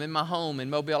one of them in my home in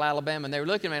Mobile, Alabama. And they were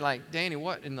looking at me like, Danny,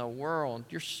 what in the world?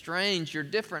 You're strange. You're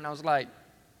different. And I was like,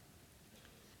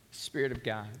 Spirit of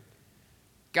God,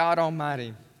 God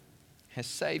Almighty has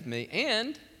saved me.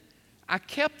 And I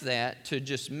kept that to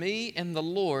just me and the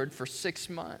Lord for 6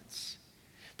 months.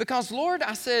 Because, Lord,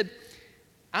 I said,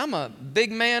 I'm a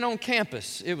big man on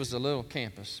campus. It was a little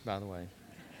campus, by the way.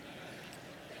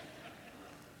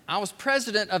 I was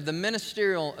president of the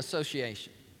Ministerial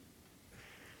Association.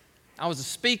 I was a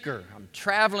speaker. I'm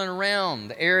traveling around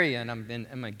the area, and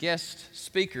I'm a guest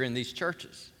speaker in these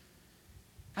churches.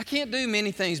 I can't do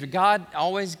many things, but God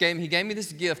always gave me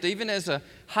this gift, even as a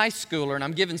high schooler, and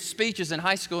I'm giving speeches in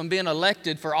high school and being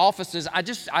elected for offices. I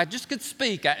just could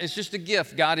speak. It's just a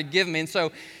gift God had given me. And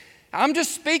so I'm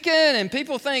just speaking, and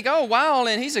people think, oh, wow,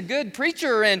 and he's a good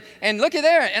preacher, and look at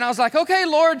there. And I was like, okay,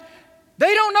 Lord,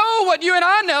 they don't know what you and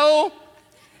I know.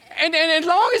 And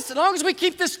as long as we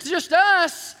keep this just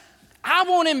us, I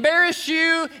won't embarrass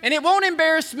you, and it won't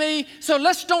embarrass me, so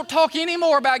let's don't talk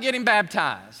anymore about getting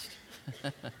baptized.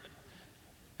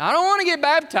 I don't want to get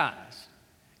baptized,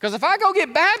 because if I go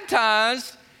get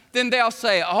baptized, then they'll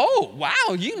say, oh,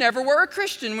 wow, you never were a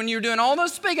Christian when you were doing all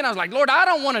those speaking. I was like, Lord, I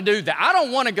don't want to do that. I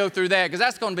don't want to go through that, because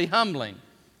that's going to be humbling.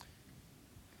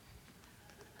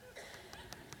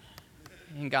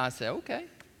 And God said, okay.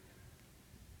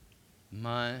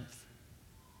 Month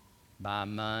by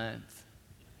month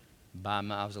by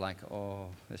month, I was like, oh,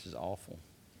 this is awful.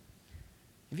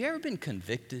 Have you ever been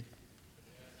convicted?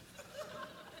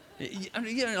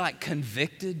 Like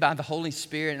convicted by the Holy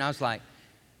Spirit? And I was like,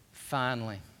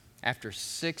 finally, after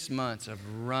 6 months of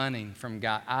running from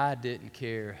God, I didn't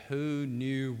care who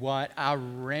knew what. I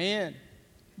ran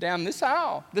down this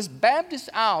aisle, this Baptist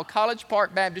aisle, College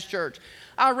Park Baptist Church.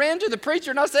 I ran to the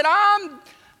preacher and I said,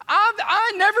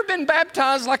 I've never been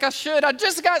baptized like I should. I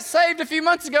just got saved a few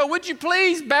months ago. Would you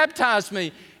please baptize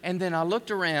me? And then I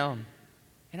looked around,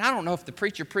 and I don't know if the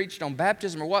preacher preached on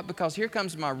baptism or what, because here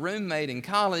comes my roommate in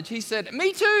college. He said,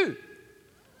 me too.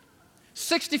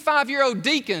 65-year-old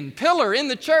deacon, pillar in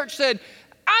the church said,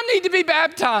 I need to be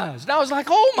baptized. And I was like,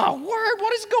 oh my word,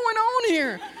 what is going on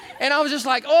here? And I was just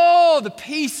like, oh, the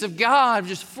peace of God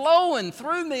just flowing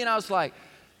through me. And I was like,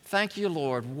 thank you,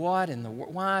 Lord. Why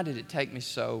did it take me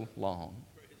so long?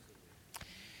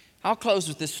 I'll close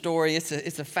with this story.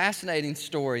 It's a fascinating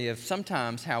story of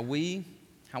sometimes how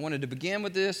I wanted to begin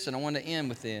with this and I want to end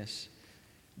with this.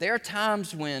 There are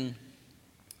times when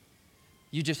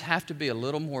you just have to be a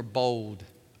little more bold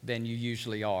than you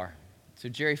usually are. So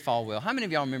Jerry Falwell, how many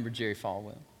of y'all remember Jerry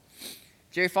Falwell?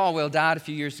 Jerry Falwell died a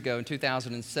few years ago in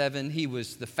 2007. He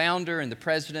was the founder and the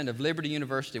president of Liberty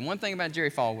University. And one thing about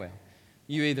Jerry Falwell,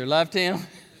 you either loved him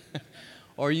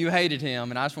or you hated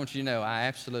him. And I just want you to know, I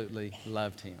absolutely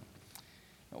loved him.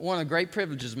 One of the great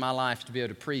privileges of my life is to be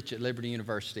able to preach at Liberty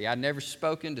University. I'd never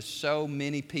spoken to so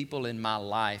many people in my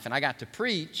life. And I got to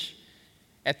preach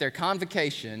at their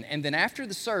convocation. And then after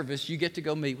the service, you get to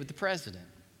go meet with the president.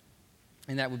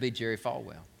 And that would be Jerry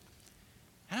Falwell.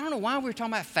 I don't know why we were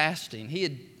talking about fasting.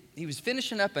 He was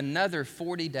finishing up another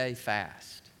 40-day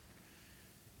fast.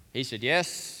 He said,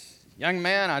 yes, young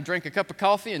man, I drink a cup of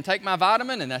coffee and take my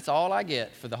vitamin, and that's all I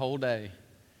get for the whole day.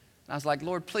 And I was like,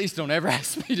 Lord, please don't ever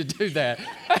ask me to do that.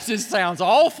 That just sounds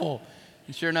awful.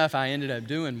 And sure enough, I ended up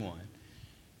doing one.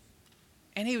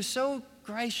 And he was so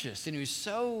gracious, and he was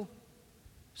so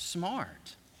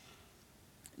smart.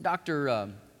 Dr.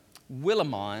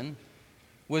 Willimon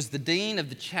was the dean of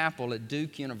the chapel at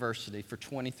Duke University for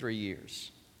 23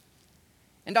 years.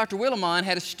 And Dr. Willimon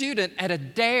had a student at a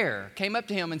dare, came up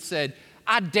to him and said,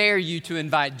 I dare you to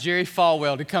invite Jerry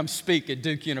Falwell to come speak at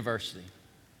Duke University.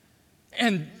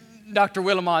 And Dr.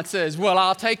 Willimon says, well,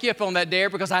 I'll take you up on that dare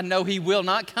because I know he will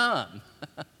not come.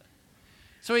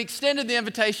 So he extended the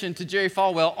invitation to Jerry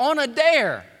Falwell on a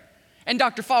dare. And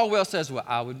Dr. Falwell says, well,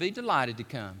 I would be delighted to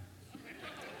come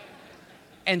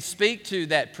and speak to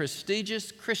that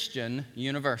prestigious Christian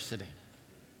university.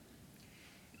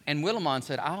 And Willimon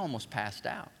said, I almost passed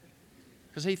out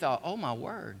because he thought, oh, my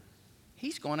word,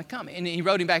 he's going to come. And he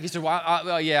wrote him back. He said,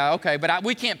 well yeah, okay, but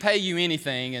we can't pay you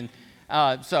anything.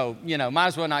 And so, might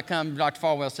as well not come. Dr.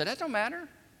 Falwell said, that don't matter.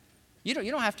 You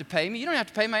don't have to pay me. You don't have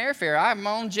to pay my airfare. I have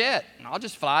my own jet. I'll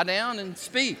just fly down and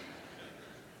speak.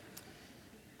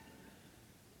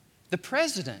 The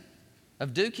president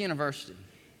of Duke University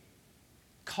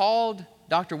called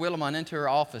Dr. Willimon into her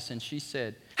office, and she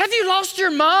said, have you lost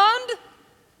your mind?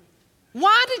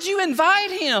 Why did you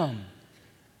invite him?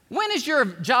 When is your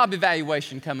job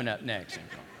evaluation coming up next?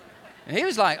 And he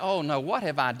was like, oh no, what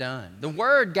have I done? The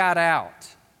word got out.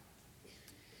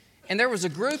 And there was a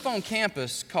group on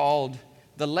campus called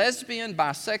the Lesbian,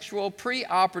 Bisexual,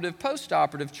 Preoperative,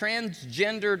 Postoperative,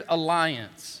 Transgendered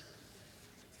Alliance.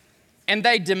 And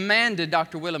they demanded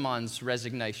Dr. Willimon's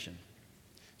resignation.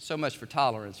 So much for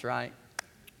tolerance, right?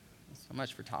 So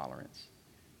much for tolerance.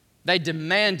 They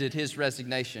demanded his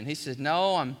resignation. He said,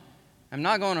 no, I'm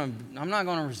not going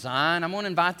to resign. I'm going to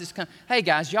invite this. Hey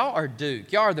guys, y'all are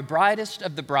Duke. Y'all are the brightest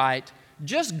of the bright.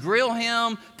 Just grill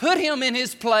him, put him in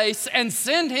his place, and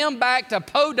send him back to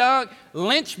Podunk,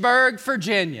 Lynchburg,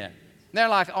 Virginia. They're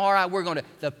like, all right, we're going to.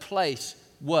 The place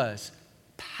was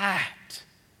packed.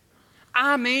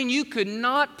 I mean, you could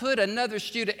not put another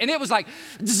student, and it was like,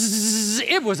 zzz,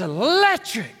 it was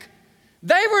electric.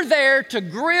 They were there to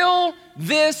grill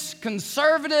this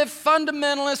conservative,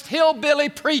 fundamentalist, hillbilly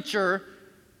preacher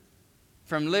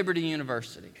from Liberty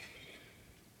University.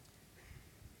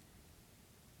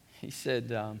 He said,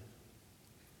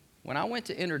 when I went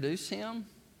to introduce him,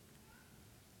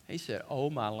 he said, oh,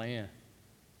 my land.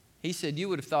 He said, you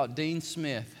would have thought Dean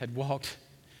Smith had walked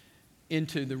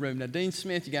into the room. Now, Dean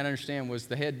Smith, you got to understand, was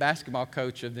the head basketball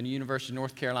coach of the University of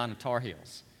North Carolina Tar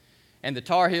Heels. And the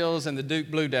Tar Heels and the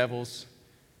Duke Blue Devils,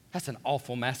 that's an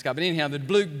awful mascot. But anyhow, the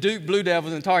Duke Blue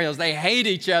Devils and the Tar Heels, they hate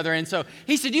each other. And so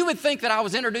he said, you would think that I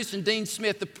was introducing Dean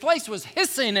Smith. The place was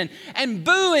hissing and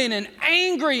booing and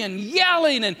angry and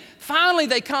yelling. And finally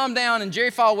they calmed down, and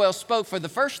Jerry Falwell spoke for the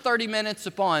first 30 minutes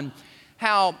upon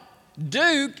how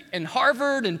Duke and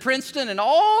Harvard and Princeton and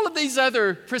all of these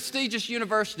other prestigious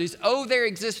universities owe their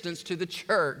existence to the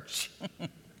church.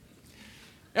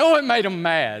 Oh, it made them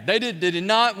mad. They did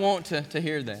not want to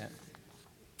hear that.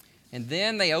 And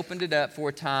then they opened it up for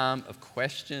a time of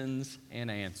questions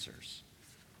and answers.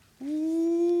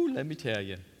 Ooh, let me tell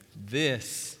you,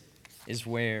 this is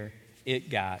where it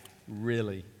got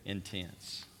really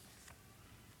intense.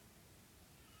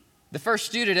 The first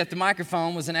student at the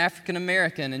microphone was an African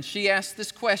American, and she asked this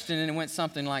question, and it went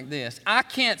something like this. I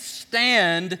can't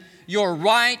stand your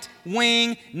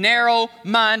right-wing,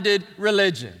 narrow-minded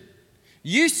religion.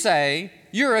 You say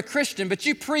you're a Christian, but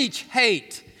you preach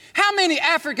hate. How many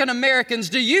African Americans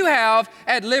do you have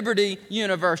at Liberty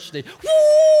University?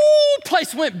 Woo!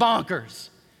 Place went bonkers.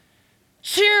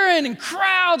 Cheering and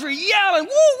crowds were yelling,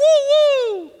 woo,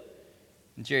 woo, woo.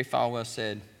 And Jerry Falwell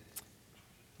said,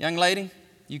 young lady,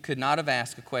 you could not have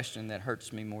asked a question that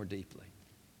hurts me more deeply.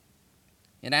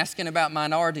 In asking about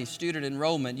minority student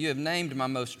enrollment, you have named my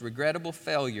most regrettable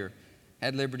failure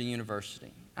at Liberty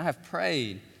University. I have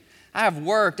prayed, I have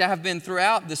worked, I have been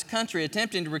throughout this country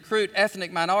attempting to recruit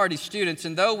ethnic minority students,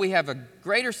 and though we have a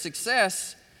greater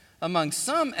success among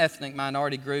some ethnic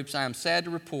minority groups, I am sad to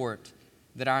report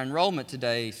that our enrollment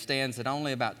today stands at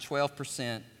only about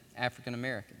 12% African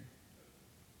American.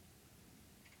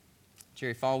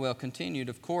 Jerry Falwell continued,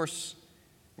 of course,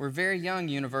 we're a very young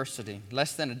university,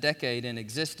 less than a decade in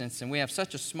existence, and we have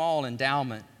such a small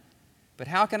endowment. But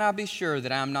how can I be sure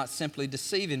that I'm not simply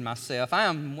deceiving myself? I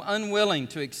am unwilling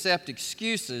to accept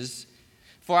excuses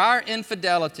for our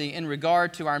infidelity in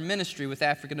regard to our ministry with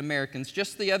African Americans.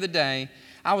 Just the other day,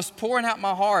 I was pouring out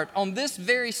my heart on this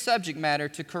very subject matter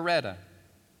to Coretta.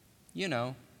 You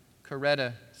know,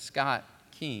 Coretta Scott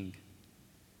King.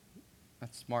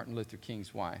 That's Martin Luther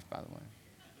King's wife, by the way.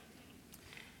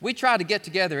 We try to get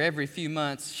together every few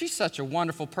months. She's such a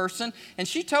wonderful person. And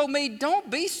she told me, don't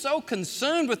be so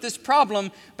consumed with this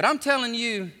problem. But I'm telling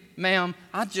you, ma'am,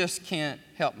 I just can't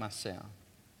help myself.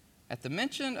 At the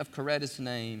mention of Coretta's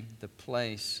name, the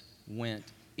place went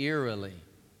eerily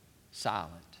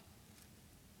silent.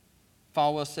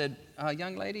 Falwell said,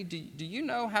 young lady, do you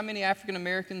know how many African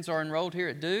Americans are enrolled here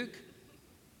at Duke?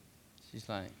 She's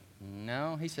like,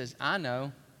 no. He says, I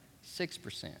know,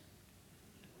 6%.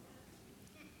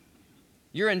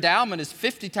 Your endowment is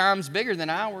 50 times bigger than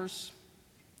ours.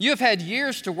 You have had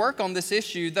years to work on this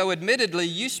issue, though admittedly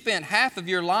you spent half of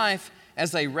your life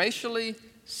as a racially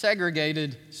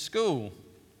segregated school.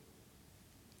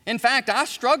 In fact, I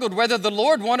struggled whether the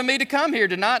Lord wanted me to come here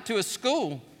tonight to a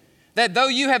school that though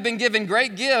you have been given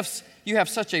great gifts, you have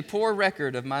such a poor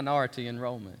record of minority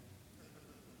enrollment.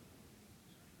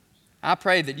 I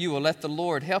pray that you will let the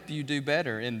Lord help you do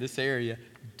better in this area.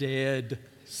 Dead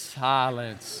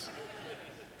silence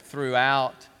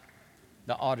throughout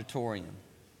the auditorium.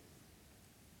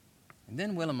 And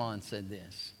then Willimon said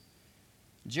this.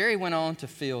 Jerry went on to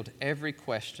field every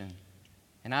question,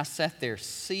 and I sat there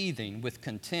seething with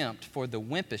contempt for the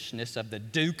wimpishness of the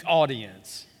Duke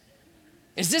audience.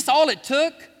 Is this all it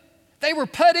took? They were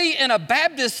putty in a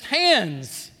Baptist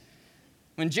hands.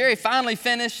 When Jerry finally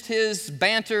finished his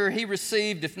banter, he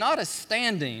received, if not a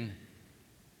standing,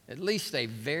 at least a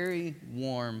very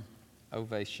warm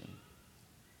ovation.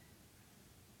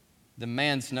 The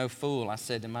man's no fool, I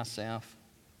said to myself.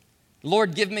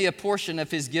 Lord, give me a portion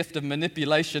of his gift of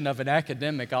manipulation of an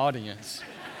academic audience.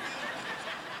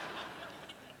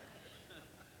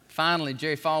 Finally,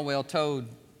 Jerry Falwell told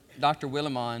Dr.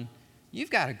 Willimon,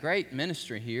 you've got a great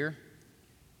ministry here.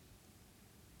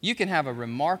 You can have a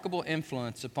remarkable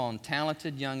influence upon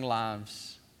talented young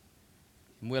lives.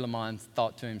 And Willimon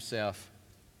thought to himself,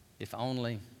 if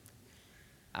only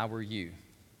I were you.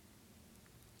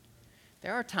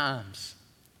 There are times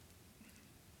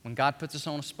when God puts us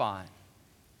on a spot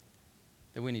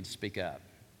that we need to speak up.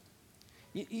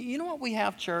 You know what we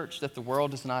have, church, that the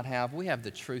world does not have? We have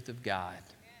the truth of God.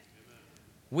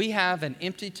 We have an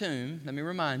empty tomb, let me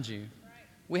remind you.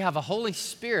 We have a Holy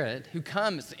Spirit who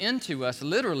comes into us,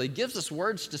 literally gives us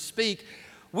words to speak.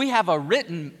 We have a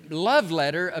written love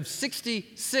letter of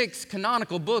 66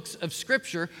 canonical books of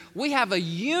Scripture. We have a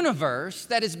universe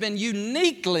that has been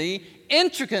uniquely,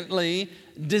 intricately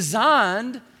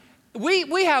designed.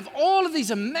 We have all of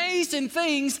these amazing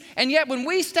things, and yet when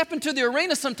we step into the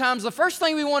arena sometimes, the first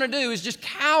thing we want to do is just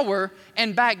cower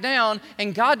and back down,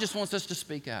 and God just wants us to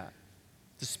speak up,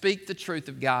 to speak the truth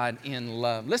of God in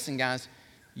love. Listen, guys,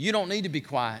 you don't need to be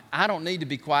quiet. I don't need to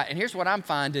be quiet. And here's what I'm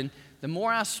finding. The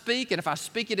more I speak, and if I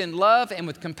speak it in love and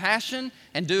with compassion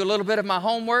and do a little bit of my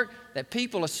homework, that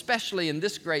people, especially in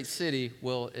this great city,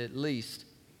 will at least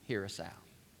hear us out.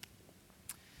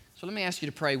 So let me ask you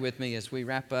to pray with me as we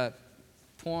wrap up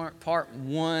part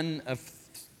 1 of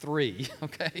 3,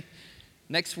 okay?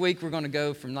 Next week, we're going to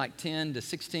go from like 10 to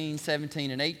 16,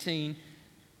 17, and 18.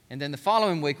 And then the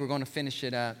following week, we're going to finish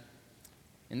it up.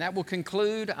 And that will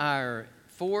conclude our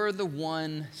For the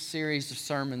One series of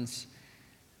sermons.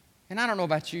 And I don't know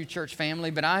about you, church family,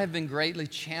 but I have been greatly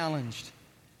challenged.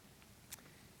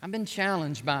 I've been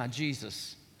challenged by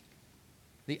Jesus,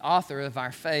 the author of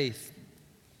our faith.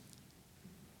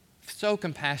 So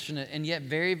compassionate and yet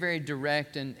very, very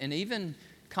direct and even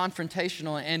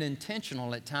confrontational and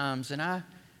intentional at times. And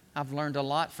I've learned a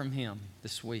lot from him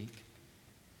this week.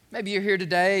 Maybe you're here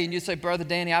today and you say, Brother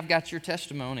Danny, I've got your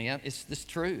testimony. It's this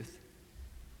truth.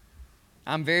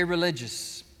 I'm very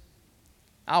religious.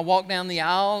 I walked down the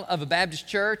aisle of a Baptist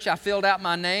church. I filled out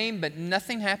my name, but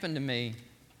nothing happened to me.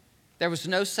 There was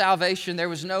no salvation. There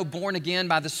was no born again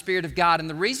by the Spirit of God. And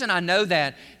the reason I know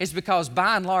that is because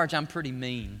by and large, I'm pretty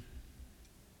mean.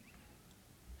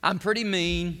 I'm pretty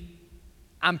mean.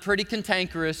 I'm pretty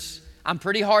cantankerous. I'm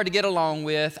pretty hard to get along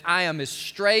with. I am as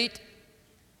straight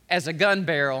as a gun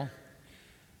barrel,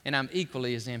 and I'm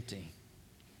equally as empty.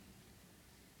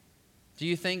 Do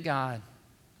you think God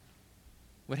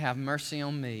would have mercy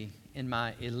on me in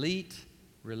my elite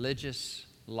religious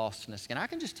lostness? And I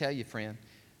can just tell you, friend,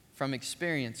 from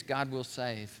experience, God will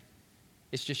save.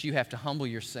 It's just you have to humble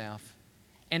yourself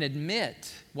and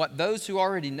admit what those who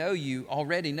already know you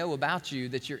already know about you,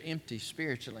 that you're empty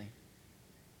spiritually.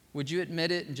 Would you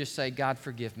admit it and just say, God,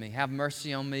 forgive me, have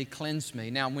mercy on me, cleanse me?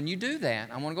 Now, when you do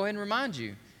that, I want to go ahead and remind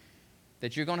you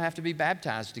that you're going to have to be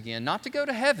baptized again, not to go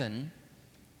to heaven,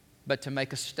 but to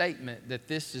make a statement that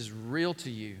this is real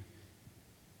to you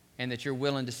and that you're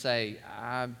willing to say,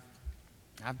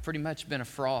 I've pretty much been a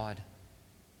fraud,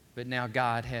 but now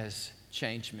God has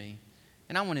changed me.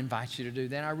 And I want to invite you to do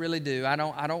that. I really do. I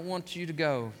don't want you to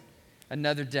go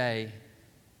another day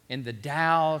in the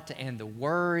doubt and the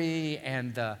worry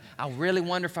and I really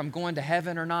wonder if I'm going to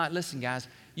heaven or not. Listen, guys,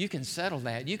 you can settle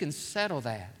that. You can settle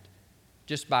that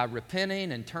just by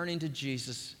repenting and turning to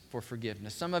Jesus for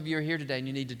forgiveness. Some of you are here today and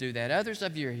you need to do that. Others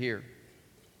of you are here.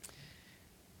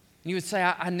 You would say,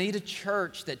 I need a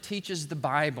church that teaches the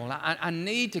Bible. I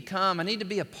need to come. I need to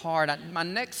be a part. My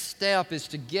next step is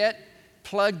to get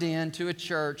plugged into a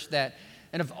church that,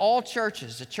 and of all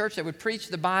churches, a church that would preach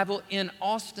the Bible in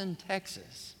Austin,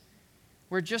 Texas,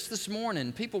 where just this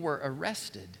morning people were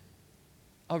arrested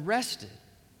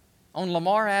on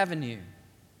Lamar Avenue.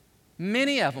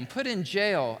 Many of them put in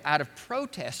jail out of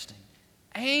protesting,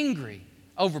 angry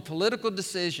over political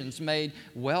decisions made.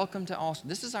 Welcome to Austin.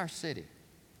 This is our city.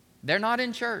 They're not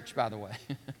in church, by the way.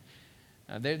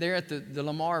 They're at the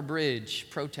Lamar Bridge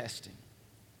protesting.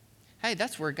 Hey,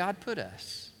 that's where God put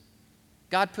us.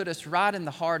 God put us right in the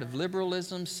heart of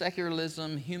liberalism,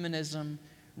 secularism, humanism,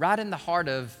 right in the heart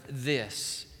of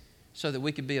this so that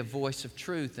we could be a voice of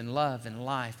truth and love and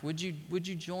life. Would you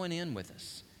join in with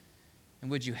us?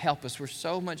 And would you help us? We're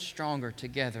so much stronger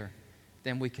together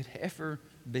than we could ever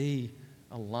be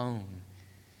alone.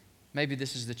 Maybe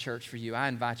this is the church for you. I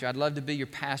invite you. I'd love to be your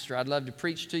pastor. I'd love to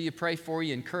preach to you, pray for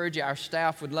you, encourage you. Our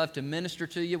staff would love to minister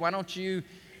to you. Why don't you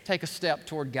take a step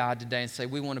toward God today and say,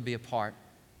 we want to be a part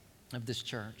of this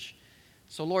church.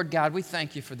 So, Lord God, we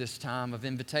thank you for this time of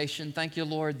invitation. Thank you,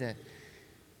 Lord, that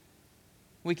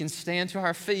we can stand to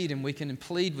our feet and we can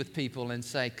plead with people and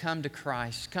say, come to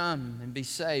Christ, come and be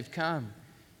saved, come.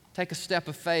 Take a step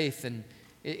of faith, and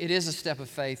it is a step of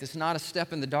faith. It's not a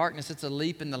step in the darkness, it's a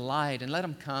leap in the light, and let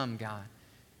them come, God.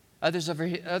 Others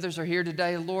are here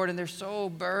today, Lord, and they're so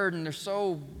burdened, they're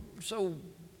so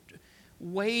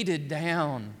weighted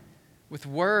down with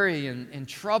worry and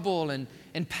trouble and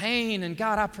pain, and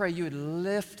God, I pray you would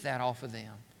lift that off of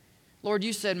them. Lord,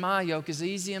 you said my yoke is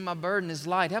easy and my burden is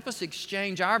light. Help us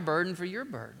exchange our burden for your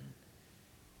burden.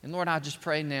 And Lord, I just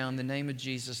pray now in the name of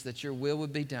Jesus that your will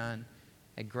would be done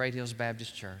at Great Hills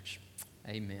Baptist Church.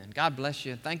 Amen. God bless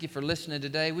you. Thank you for listening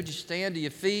today. Would you stand to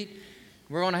your feet?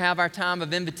 We're going to have our time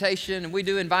of invitation, and we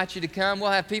do invite you to come.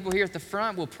 We'll have people here at the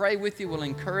front. We'll pray with you. We'll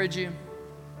encourage you.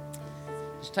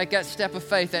 Just take that step of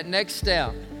faith, that next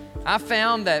step. I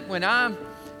found that when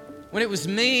it was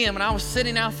me and when I was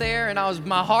sitting out there and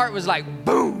my heart was like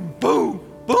boom, boom,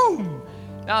 boom.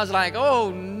 And I was like, oh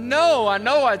no, I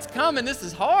know it's coming. This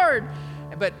is hard.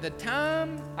 But the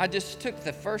time I just took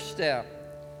the first step,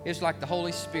 it was like the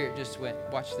Holy Spirit just went,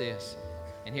 watch this.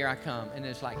 And here I come. And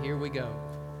it's like, here we go.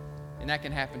 And that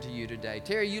can happen to you today.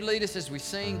 Terry, you lead us as we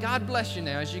sing. God bless you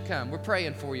now as you come. We're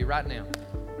praying for you right now.